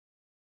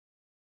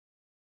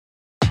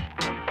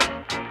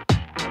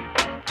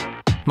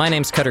My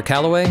name's Cutter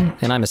Calloway,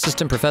 and I'm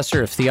Assistant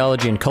Professor of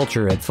Theology and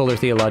Culture at Fuller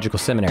Theological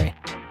Seminary.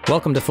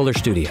 Welcome to Fuller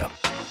Studio.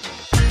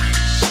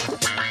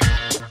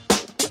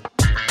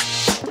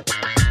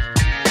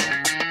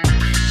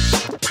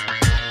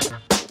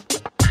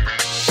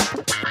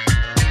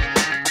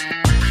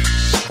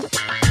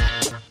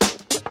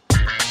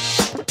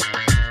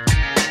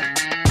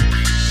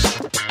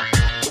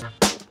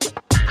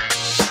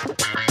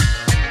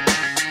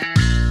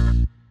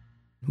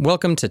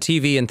 Welcome to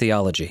TV and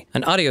Theology,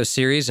 an audio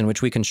series in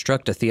which we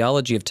construct a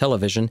theology of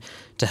television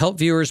to help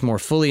viewers more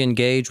fully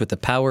engage with the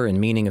power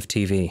and meaning of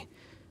TV.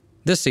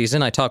 This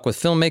season, I talk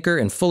with filmmaker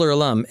and Fuller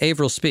alum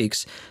Avril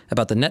Speaks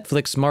about the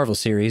Netflix Marvel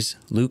series,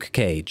 Luke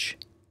Cage.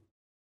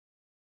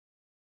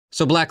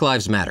 So Black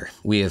Lives Matter.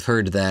 We have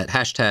heard that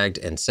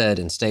hashtagged and said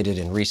and stated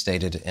and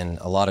restated in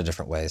a lot of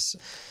different ways,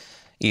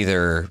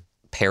 either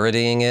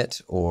parodying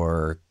it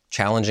or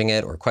challenging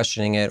it or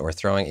questioning it or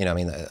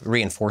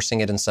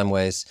reinforcing it in some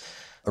ways.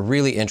 A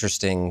really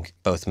interesting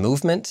both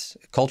movement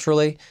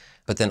culturally,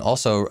 but then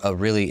also a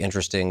really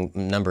interesting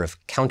number of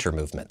counter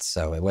movements.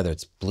 So whether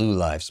it's Blue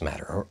Lives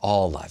Matter or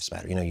All Lives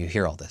Matter, you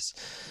hear all this.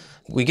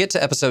 We get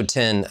to episode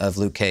 10 of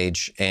Luke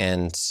Cage,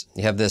 and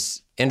you have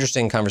this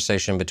interesting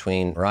conversation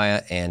between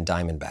Raya and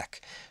Diamondback,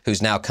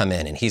 who's now come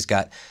in, and he's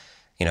got,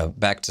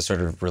 back to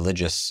sort of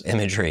religious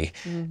imagery,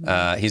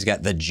 he's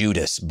got the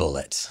Judas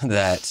bullet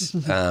that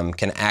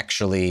can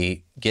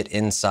actually get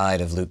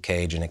inside of Luke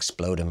Cage and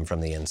explode him from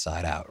the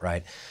inside out,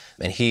 right?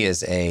 And he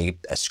is a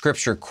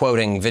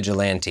scripture-quoting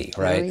vigilante,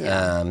 right,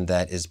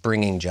 that is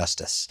bringing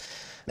justice.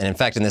 And in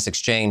fact, in this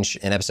exchange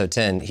in episode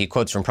 10, he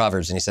quotes from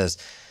Proverbs, and he says,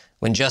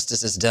 "When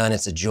justice is done,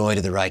 it's a joy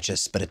to the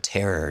righteous, but a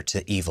terror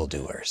to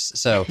evildoers."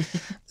 So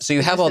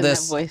you have all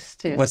this. In that voice,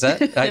 too. What's that?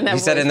 He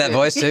said in that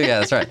voice, too? Yeah,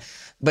 that's right.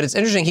 But it's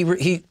interesting,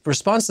 he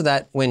responds to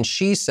that when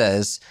she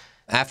says,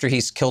 after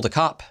he's killed a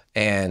cop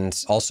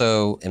and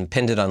also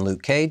impended on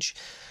Luke Cage,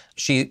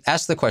 she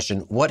asks the question,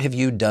 "What have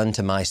you done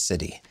to my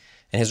city?"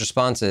 And his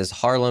response is,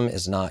 "Harlem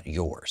is not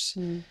yours."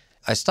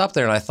 I stopped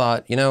there and I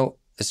thought,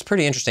 it's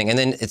pretty interesting. And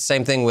then it's the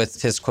same thing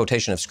with his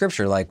quotation of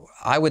Scripture. Like,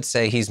 I would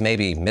say he's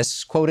maybe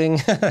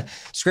misquoting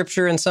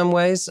Scripture in some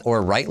ways,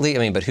 or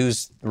rightly. But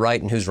who's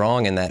right and who's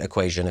wrong in that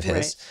equation of his?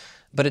 Right.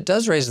 But it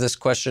does raise this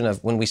question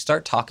of when we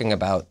start talking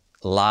about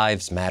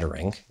lives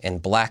mattering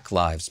and Black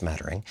lives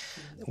mattering,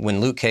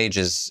 when Luke Cage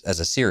as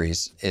a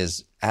series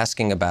is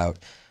asking about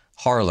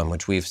Harlem,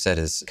 which we've said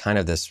is kind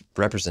of this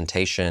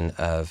representation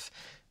of,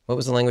 what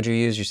was the language you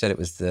used? You said it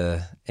was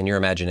in your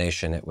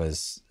imagination, it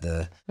was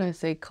the... What did I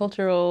say?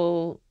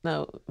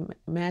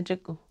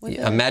 Magical...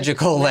 A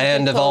magical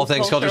land of all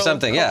things, culture,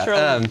 something,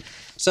 yeah.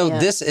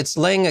 This, it's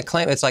laying a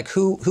claim, it's like,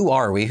 who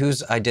are we?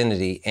 Whose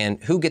identity? And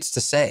who gets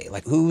to say?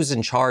 Like, who's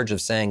in charge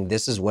of saying,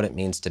 this is what it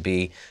means to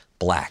be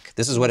Black.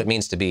 This is what it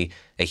means to be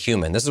a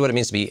human. This is what it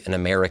means to be an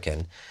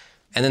American.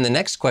 And then the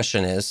next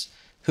question is,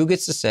 who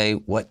gets to say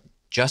what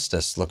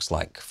justice looks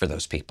like for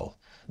those people?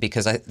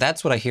 Because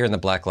that's what I hear in the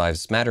Black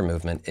Lives Matter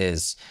movement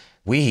is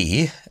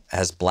we,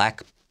 as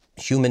Black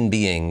human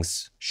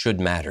beings, should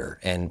matter.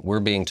 And we're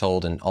being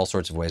told in all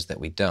sorts of ways that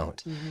we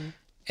don't.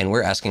 And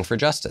we're asking for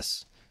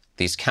justice.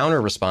 These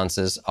counter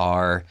responses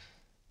are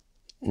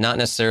not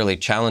necessarily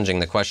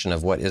challenging the question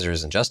of what is or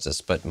isn't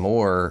justice, but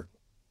more,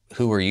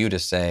 who are you to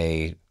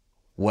say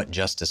what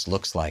justice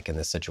looks like in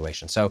this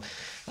situation? So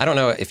I don't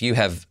know if you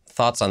have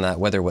thoughts on that,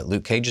 whether what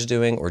Luke Cage is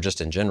doing or just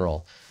in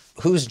general.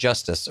 Whose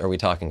justice are we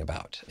talking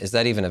about? Is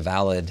that even a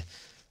valid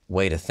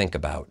way to think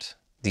about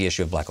the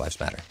issue of Black Lives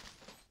Matter?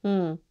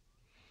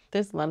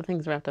 There's a lot of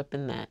things wrapped up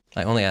in that.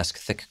 I only ask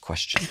thick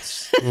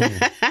questions.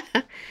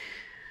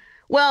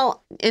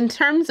 Well, in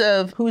terms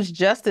of whose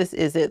justice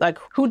is it, like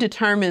who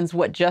determines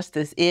what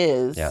justice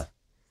is? Yeah.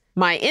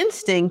 My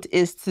instinct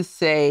is to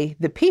say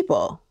the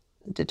people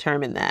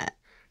determine that,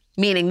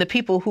 meaning the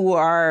people who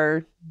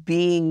are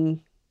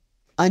being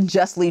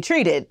unjustly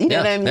treated. You know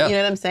what I mean? You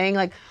know what I'm saying?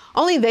 Like,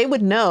 only they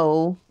would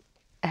know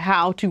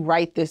how to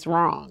right this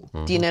wrong.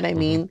 Do you know what I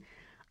mean?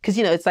 Because,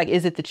 it's like,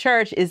 is it the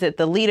church? Is it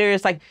the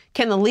leaders? Like,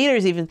 can the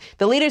leaders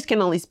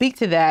can only speak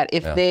to that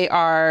if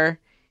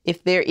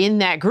if they're in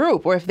that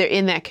group or if they're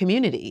in that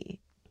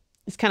community.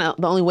 It's kind of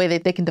the only way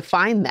that they can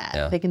define that.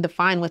 Yeah. They can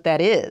define what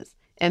that is.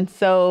 And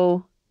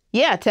so,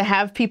 to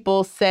have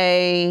people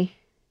say,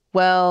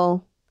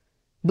 well,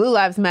 Blue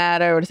Lives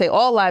Matter, or to say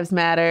All Lives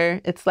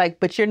Matter, it's like,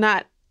 but you're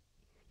not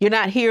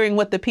hearing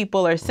what the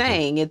people are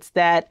saying. It's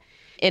that,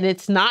 and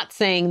it's not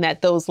saying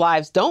that those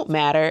lives don't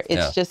matter.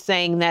 It's just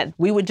saying that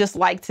we would just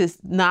like to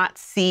not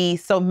see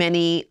so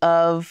many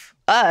of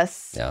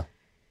us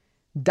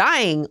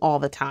dying all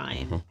the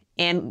time.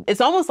 And it's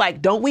almost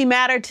like, don't we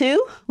matter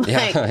too? You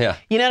know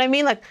what I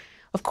mean? Like,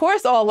 of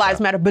course all lives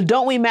matter, but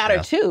don't we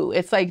matter too?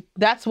 It's like,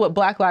 that's what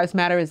Black Lives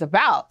Matter is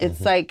about.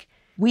 It's like,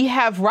 we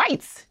have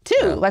rights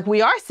too. Like,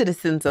 we are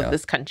citizens of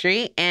this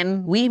country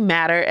and we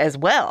matter as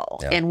well.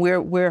 And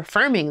we're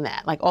affirming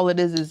that. Like, all it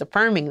is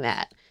affirming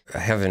that. I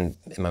have in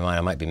my mind,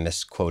 I might be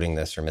misquoting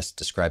this or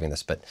misdescribing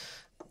this, but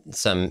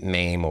some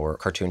meme or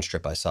cartoon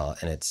strip I saw,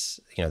 and it's,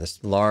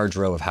 this large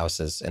row of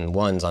houses and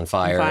one's on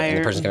fire. And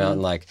the person's coming out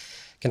and like,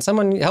 can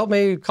someone help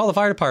me call the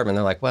fire department?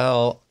 They're like,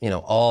 well,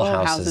 all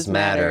houses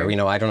matter.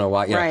 I don't know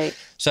why. Right.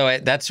 So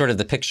that's sort of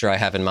the picture I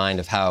have in mind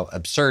of how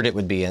absurd it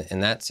would be in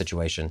that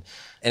situation.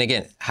 And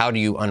again, how do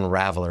you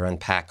unravel or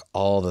unpack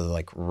all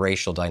the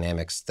racial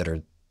dynamics that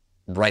are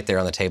right there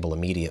on the table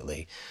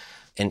immediately?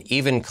 And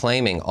even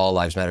claiming all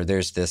lives matter,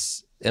 there's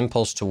this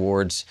impulse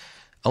towards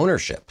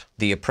ownership.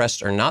 The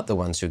oppressed are not the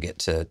ones who get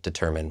to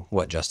determine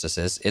what justice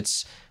is.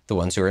 It's the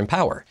ones who are in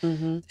power.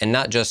 Mm-hmm. And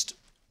not just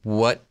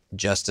what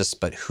justice,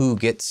 but who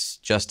gets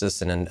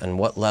justice and in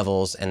what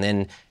levels and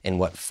then in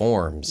what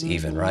forms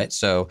even, right?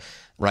 So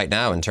right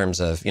now, in terms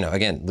of,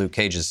 again, Luke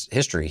Cage's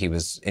history, he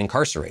was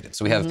incarcerated.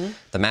 So we have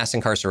the mass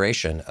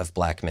incarceration of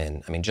Black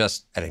men,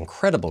 just at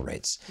incredible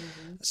rates,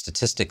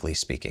 statistically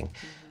speaking,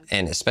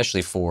 and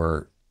especially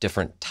for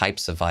different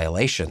types of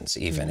violations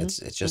even. It's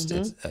just,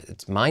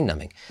 it's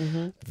mind-numbing.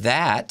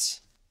 That,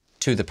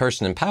 to the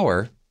person in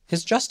power,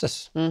 is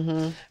justice.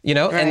 Right.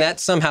 And that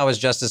somehow is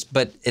justice,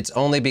 but it's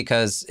only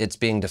because it's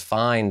being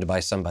defined by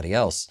somebody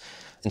else.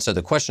 And so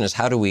the question is,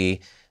 how do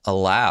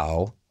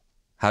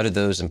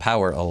those in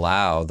power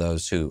allow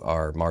those who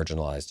are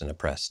marginalized and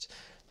oppressed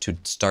to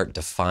start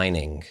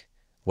defining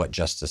what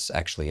justice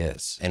actually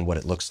is and what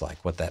it looks like,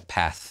 what that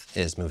path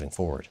is moving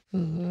forward?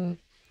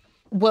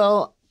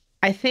 Well,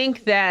 I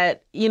think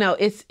that,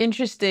 it's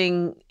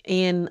interesting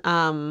in,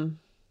 I've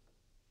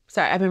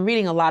been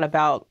reading a lot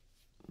about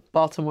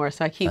Baltimore,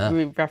 so I keep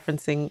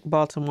referencing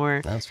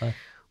Baltimore. That's fine.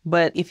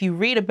 But if you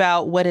read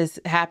about what has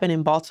happened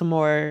in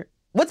Baltimore,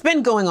 what's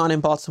been going on in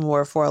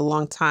Baltimore for a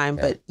long time,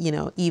 but,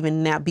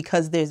 even now,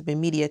 because there's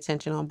been media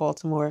attention on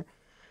Baltimore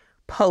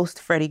post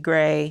Freddie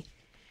Gray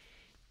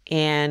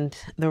and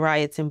the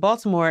riots in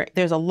Baltimore,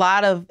 there's a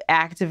lot of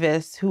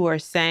activists who are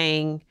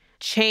saying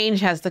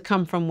change has to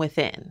come from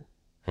within.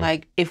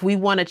 Like, if we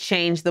want to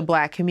change the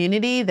Black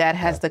community, that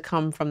has to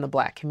come from the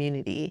Black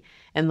community.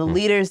 And the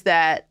leaders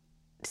that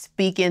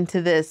speak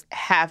into this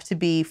have to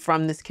be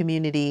from this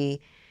community.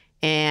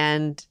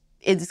 And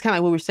it's kind of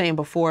like what we were saying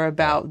before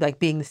about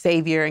being the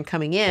savior and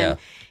coming in. Yeah.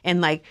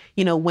 And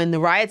when the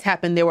riots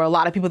happened, there were a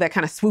lot of people that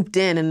kind of swooped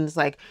in and it's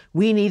like,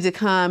 we need to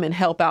come and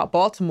help out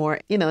Baltimore,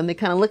 and they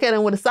kind of look at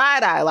him with a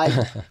side eye, like,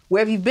 where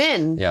have you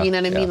been? Yeah. You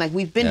know what I mean? Like,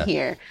 we've been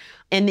here.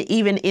 And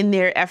even in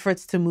their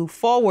efforts to move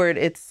forward,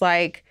 it's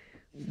like,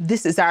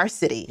 this is our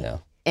city. Yeah.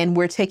 And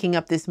we're taking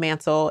up this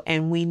mantle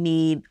and we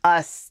need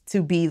us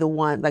to be the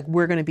one,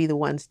 we're going to be the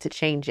ones to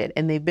change it.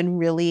 And they've been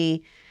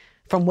really,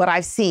 from what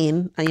I've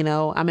seen,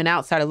 I'm an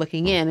outsider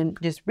looking in and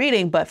just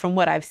reading, but from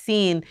what I've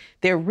seen,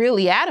 they're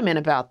really adamant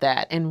about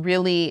that and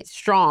really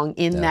strong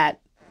in that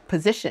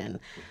position.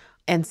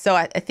 And so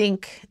I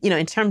think,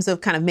 in terms of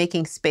kind of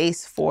making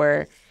space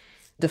for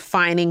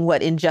defining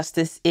what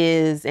injustice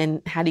is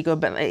and how do you go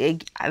about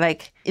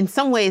in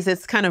some ways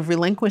it's kind of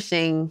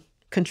relinquishing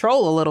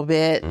control a little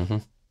bit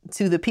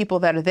to the people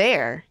that are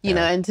there, you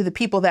know, and to the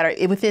people that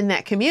are within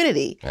that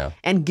community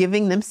and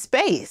giving them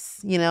space,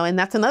 and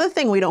that's another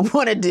thing we don't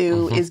want to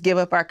do is give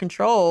up our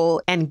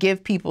control and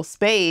give people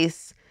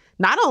space,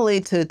 not only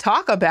to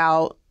talk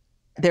about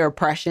their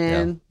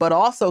oppression, but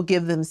also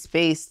give them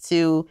space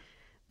to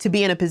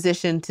be in a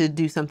position to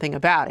do something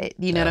about it.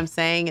 You know what I'm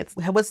saying? It's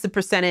what's the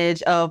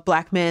percentage of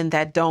Black men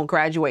that don't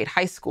graduate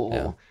high school?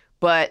 Yeah.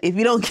 But if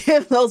you don't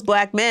give those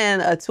Black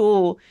men a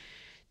tool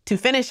to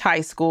finish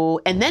high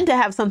school and then to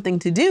have something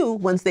to do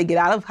once they get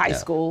out of high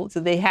school, so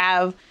they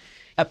have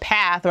a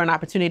path or an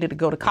opportunity to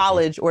go to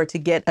college or to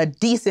get a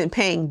decent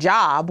paying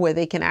job where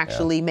they can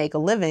actually make a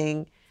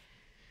living,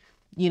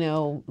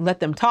 let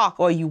them talk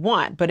all you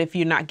want. But if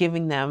you're not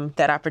giving them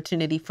that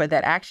opportunity for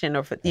that action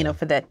or for,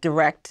 for that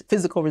direct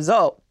physical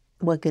result,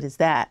 what good is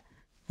that?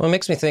 Well, it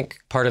makes me think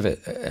part of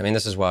it,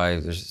 this is why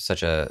there's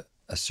such a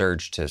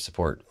surge to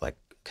support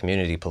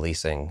community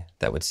policing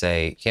that would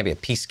say you can't be a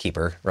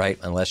peacekeeper, right,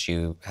 unless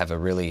you have a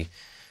really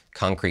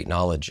concrete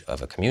knowledge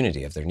of a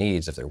community, of their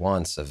needs, of their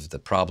wants, of the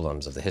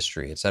problems, of the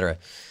history, et cetera.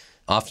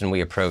 Often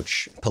we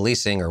approach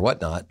policing or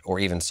whatnot, or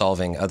even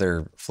solving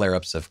other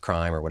flare-ups of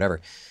crime or whatever,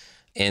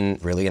 in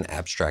really an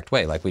abstract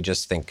way. We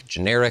just think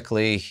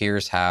generically,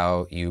 here's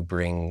how you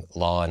bring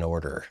law and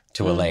order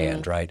to a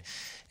land, right?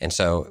 And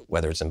so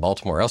whether it's in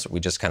Baltimore or elsewhere, we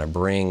just kind of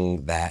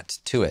bring that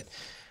to it.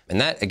 And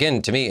that,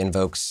 again, to me,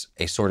 invokes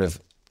a sort of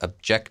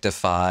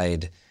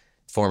objectified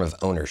form of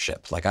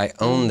ownership. I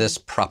own this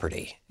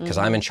property because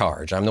I'm in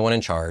charge. I'm the one in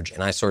charge.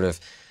 And I sort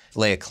of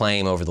lay a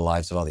claim over the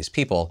lives of all these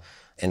people.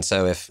 And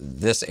so if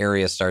this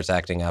area starts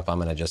acting up, I'm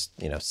going to just,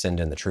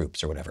 send in the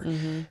troops or whatever.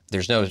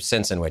 There's no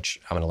sense in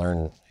which I'm going to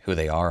learn who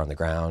they are on the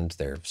ground,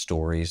 their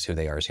stories, who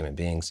they are as human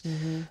beings.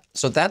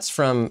 So that's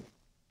from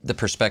the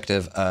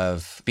perspective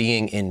of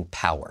being in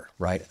power,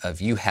 right? Of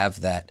you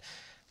have that,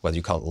 whether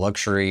you call it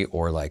luxury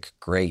or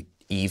great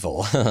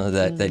evil,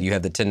 that you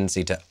have the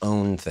tendency to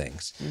own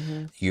things.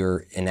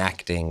 You're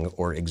enacting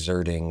or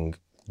exerting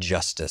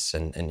justice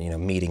and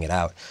meting it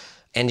out.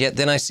 And yet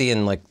then I see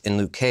in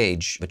Luke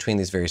Cage, between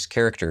these various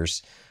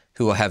characters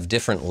who have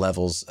different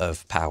levels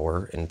of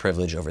power and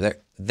privilege over there,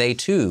 they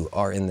too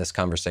are in this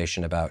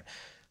conversation about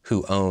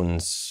who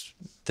owns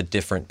the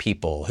different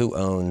people, who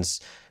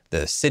owns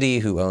the city,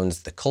 who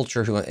owns the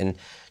culture, and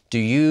do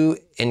you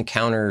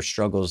encounter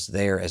struggles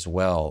there as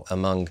well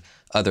among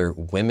other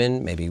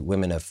women, maybe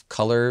women of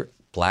color,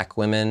 Black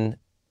women,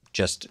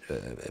 just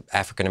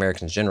African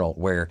Americans in general,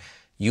 where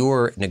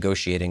you're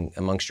negotiating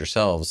amongst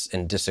yourselves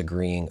and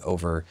disagreeing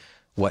over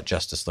what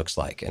justice looks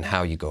like and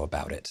how you go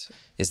about it?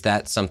 Is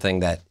that something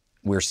that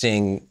we're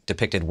seeing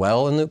depicted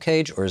well in Luke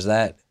Cage, or is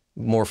that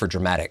more for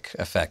dramatic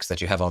effects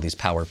that you have all these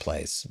power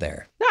plays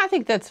there? No, I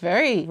think that's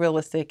very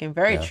realistic and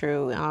very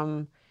true.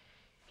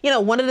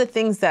 One of the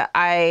things that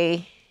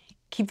I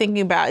keep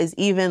thinking about is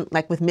even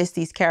like with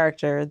Misty's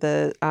character,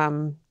 the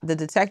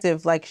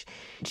detective, like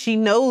she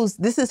knows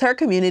this is her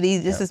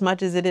community just as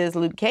much as it is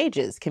Luke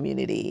Cage's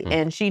community.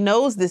 And she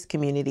knows this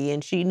community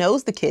and she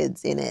knows the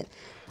kids in it.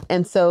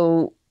 And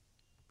so,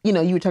 you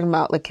were talking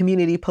about like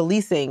community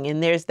policing,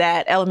 and there's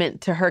that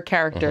element to her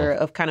character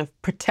of kind of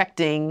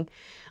protecting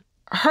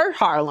her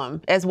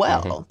Harlem as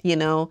well.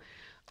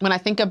 When I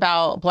think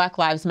about Black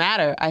Lives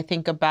Matter, I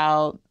think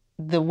about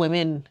the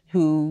women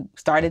who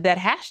started that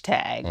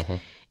hashtag.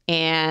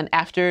 And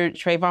after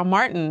Trayvon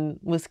Martin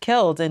was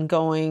killed and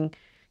going,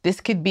 this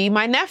could be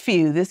my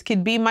nephew, this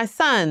could be my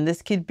son,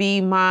 this could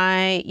be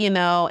my,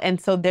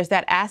 and so there's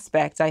that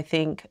aspect, I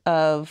think,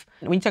 of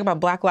when you talk about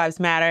Black Lives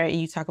Matter and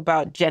you talk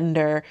about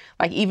gender,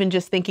 like even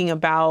just thinking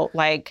about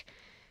like,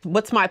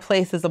 what's my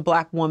place as a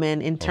Black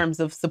woman in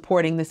terms of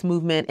supporting this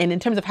movement and in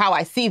terms of how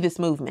I see this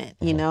movement,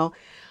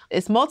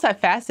 It's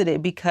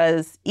multifaceted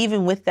because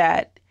even with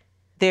that,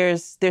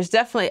 there's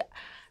definitely,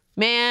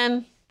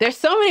 there's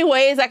so many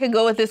ways I could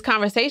go with this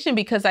conversation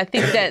because I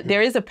think that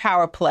there is a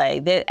power play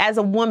that as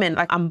a woman,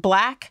 like I'm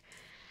Black,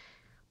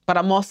 but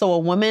I'm also a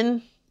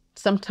woman.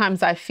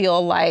 Sometimes I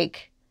feel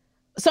like,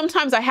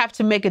 sometimes I have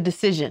to make a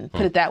decision,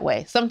 put it that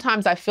way.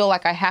 Sometimes I feel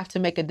like I have to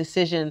make a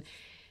decision.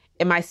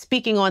 Am I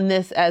speaking on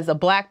this as a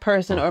Black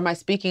person or am I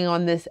speaking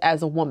on this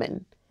as a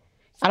woman?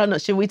 I don't know.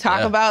 Should we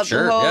talk about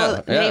the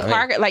whole Nate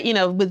Parker? Like,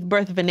 with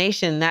Birth of a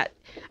Nation, that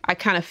I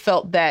kind of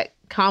felt that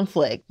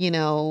conflict,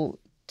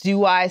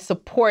 do I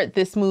support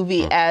this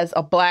movie as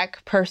a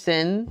Black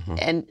person?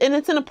 And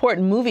it's an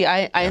important movie.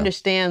 I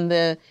understand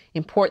the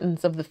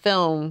importance of the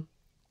film.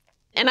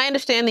 And I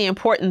understand the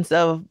importance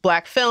of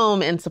Black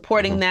film and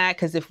supporting that,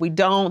 because if we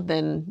don't,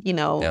 then,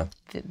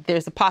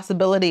 there's a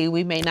possibility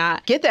we may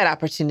not get that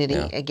opportunity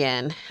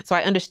again. So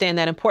I understand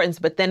that importance.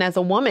 But then as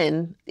a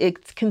woman,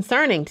 it's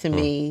concerning to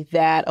me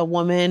that a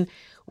woman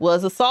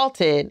was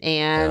assaulted,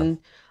 and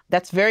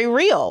that's very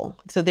real.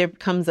 So there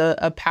becomes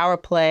a power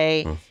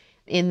play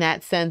in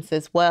that sense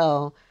as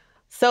well.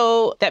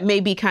 So that may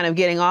be kind of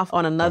getting off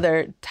on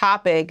another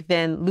topic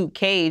than Luke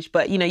Cage,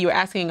 but you were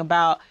asking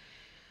about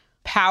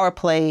power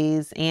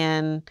plays,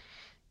 and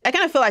I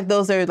kind of feel like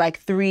those are like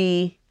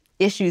three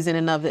issues in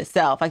and of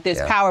itself. Like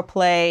there's power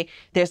play,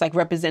 there's like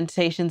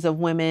representations of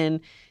women,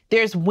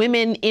 there's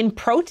women in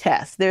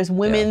protest, there's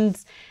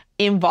women's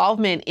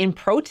involvement in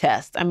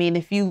protest. I mean,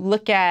 if you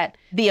look at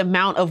the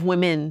amount of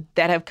women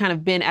that have kind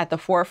of been at the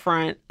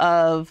forefront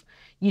of,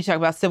 you talk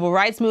about civil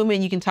rights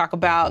movement, you can talk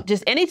about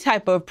just any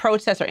type of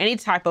protest or any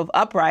type of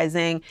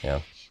uprising.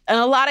 In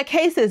a lot of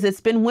cases,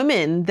 it's been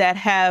women that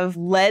have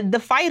led the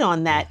fight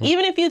on that.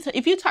 Even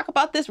if you talk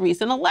about this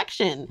recent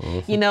election,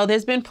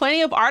 there's been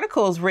plenty of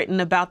articles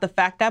written about the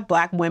fact that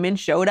Black women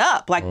showed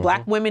up. Like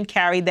Black women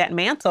carried that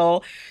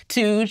mantle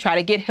to try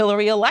to get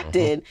Hillary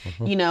elected.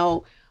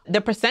 The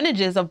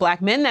percentages of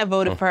Black men that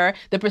voted for her,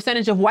 the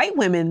percentage of white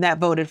women that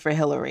voted for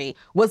Hillary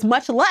was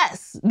much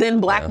less than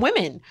Black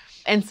women.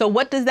 And so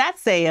what does that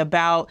say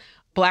about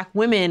Black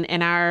women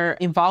and our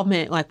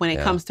involvement, like when it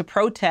comes to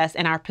protest,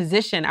 and our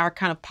position, our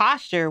kind of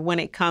posture when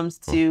it comes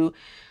to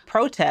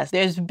protest?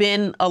 There's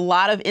been a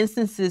lot of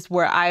instances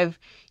where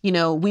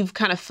we've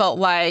kind of felt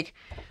like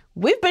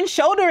we've been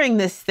shouldering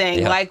this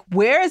thing. Like,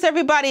 where is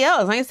everybody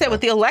else? Like I said,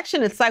 with the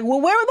election, it's like, well,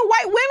 where are the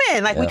white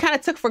women? Like we kind of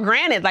took for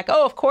granted, like,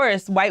 oh, of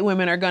course, white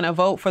women are going to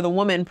vote for the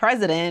woman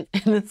president.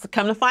 And it's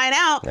come to find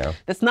out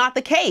that's not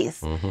the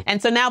case.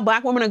 And so now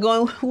Black women are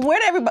going,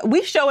 where'd everybody,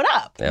 we showed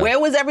up. Where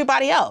was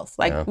everybody else?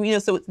 Like,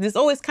 so there's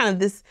always kind of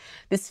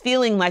this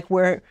feeling like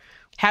we're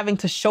having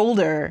to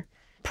shoulder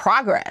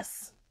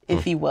progress,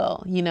 if you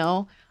will,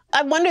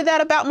 I wonder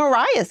that about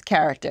Mariah's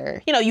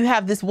character. You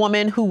have this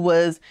woman who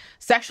was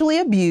sexually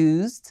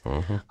abused.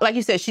 Like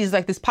you said, she's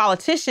like this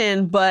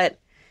politician, but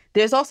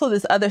there's also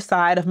this other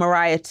side of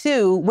Mariah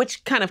too,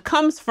 which kind of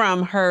comes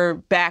from her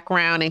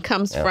background and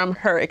comes from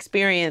her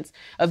experience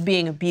of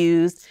being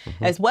abused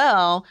as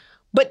well.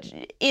 But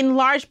in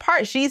large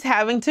part, she's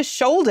having to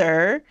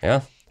shoulder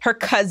her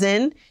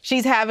cousin.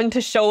 She's having to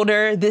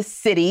shoulder this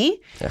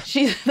city.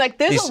 She's like,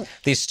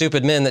 these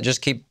stupid men that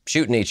just keep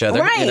shooting each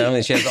other.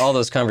 And she has all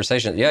those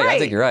conversations. I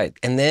think you're right.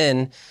 And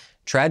then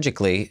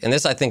tragically, and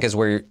this I think is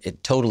where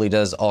it totally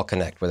does all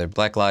connect, whether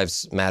Black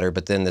Lives Matter,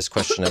 but then this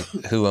question of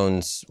who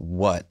owns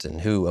what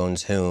and who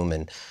owns whom.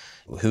 And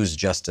who's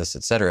justice,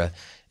 et cetera,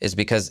 is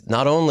because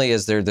not only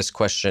is there this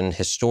question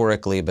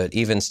historically, but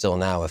even still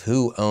now, of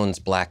who owns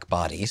Black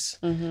bodies,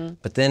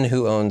 but then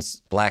who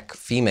owns Black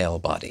female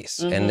bodies.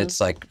 And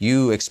it's like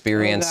you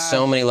experience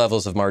so many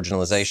levels of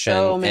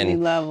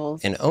marginalization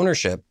and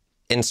ownership,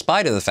 in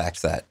spite of the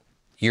fact that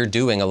you're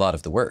doing a lot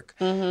of the work.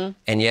 And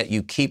yet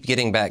you keep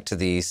getting back to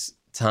these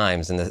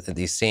times and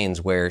these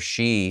scenes where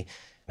she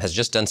has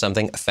just done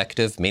something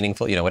effective,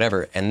 meaningful,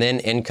 whatever, and then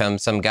in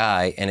comes some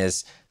guy and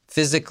is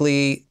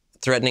physically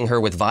threatening her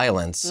with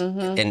violence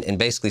and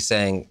basically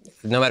saying,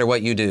 no matter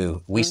what you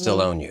do, we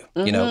still own you.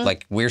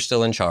 Like we're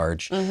still in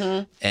charge.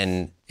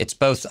 And it's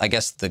both, I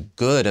guess, the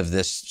good of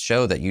this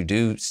show that you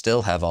do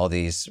still have all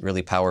these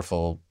really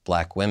powerful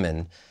Black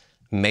women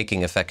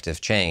making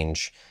effective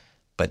change,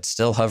 but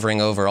still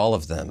hovering over all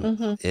of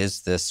them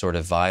is this sort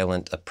of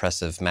violent,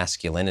 oppressive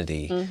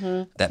masculinity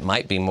that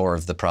might be more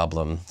of the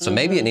problem. So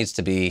maybe it needs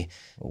to be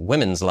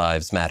women's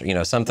lives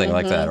matter, something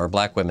like that, or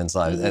Black women's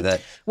lives.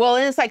 Well,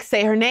 and it's like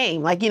say her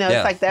name. Like,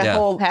 it's like that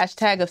whole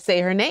hashtag of say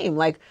her name.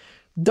 Like,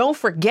 don't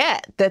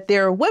forget that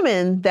there are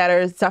women that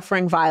are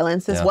suffering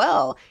violence as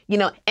well.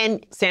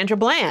 And Sandra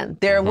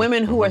Bland, there are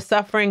women who are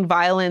suffering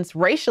violence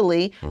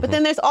racially, but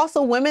then there's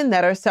also women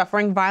that are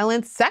suffering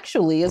violence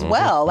sexually as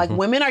well. Like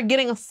women are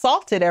getting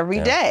assaulted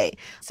every day.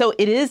 So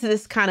it is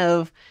this kind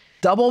of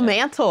double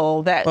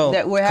mantle that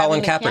we're having.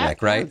 Colin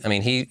Kaepernick, right? I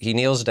mean, he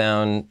kneels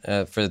down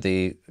for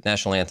the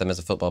national anthem as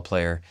a football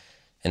player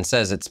and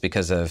says it's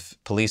because of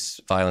police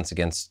violence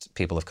against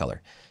people of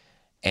color.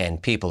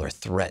 And people are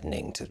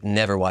threatening to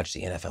never watch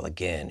the NFL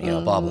again,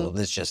 blah, blah, blah.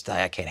 It's just,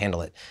 I can't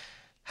handle it.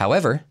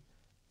 However,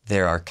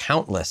 there are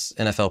countless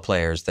NFL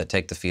players that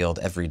take the field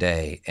every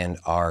day and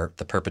are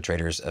the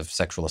perpetrators of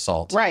sexual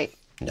assault. Right.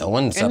 No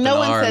one's up in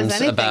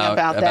arms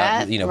about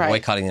that.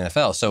 Boycotting the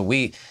NFL. So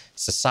we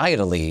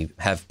societally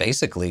have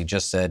basically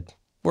just said,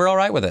 we're all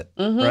right with it,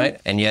 right?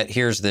 And yet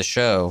here's this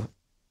show,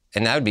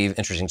 and that would be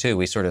interesting too.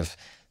 We sort of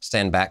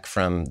stand back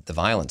from the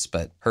violence,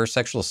 but her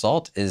sexual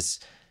assault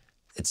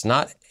it's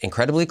not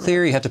incredibly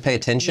clear. You have to pay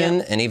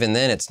attention, and even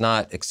then, it's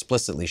not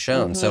explicitly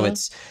shown. So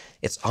it's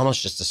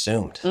almost just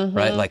assumed,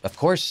 right? Like, of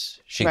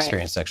course, she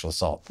experienced sexual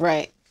assault.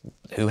 Right.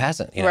 Who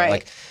hasn't?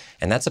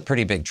 And that's a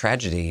pretty big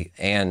tragedy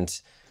and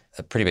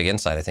a pretty big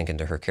insight, I think,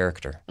 into her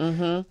character.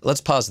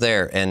 Let's pause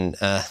there and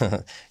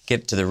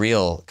get to the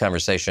real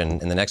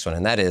conversation in the next one,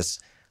 and that is,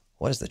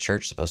 what is the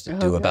church supposed to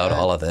do about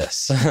all of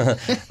this?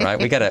 Right?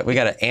 We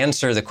gotta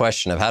answer the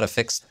question of how to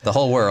fix the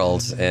whole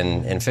world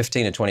in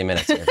 15 to 20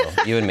 minutes, Gabriel.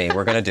 You and me,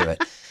 we're gonna do it.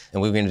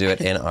 And we're gonna do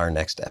it in our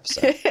next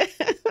episode.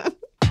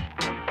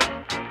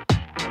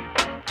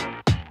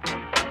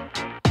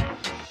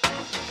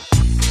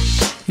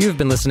 You have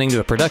been listening to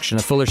a production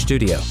of Fuller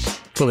Studio.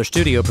 Fuller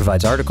Studio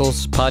provides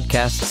articles,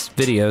 podcasts,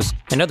 videos,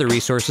 and other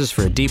resources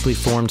for a deeply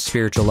formed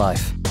spiritual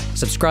life.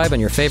 Subscribe on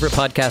your favorite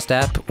podcast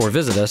app or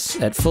visit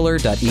us at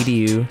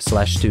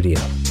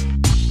fuller.edu/studio.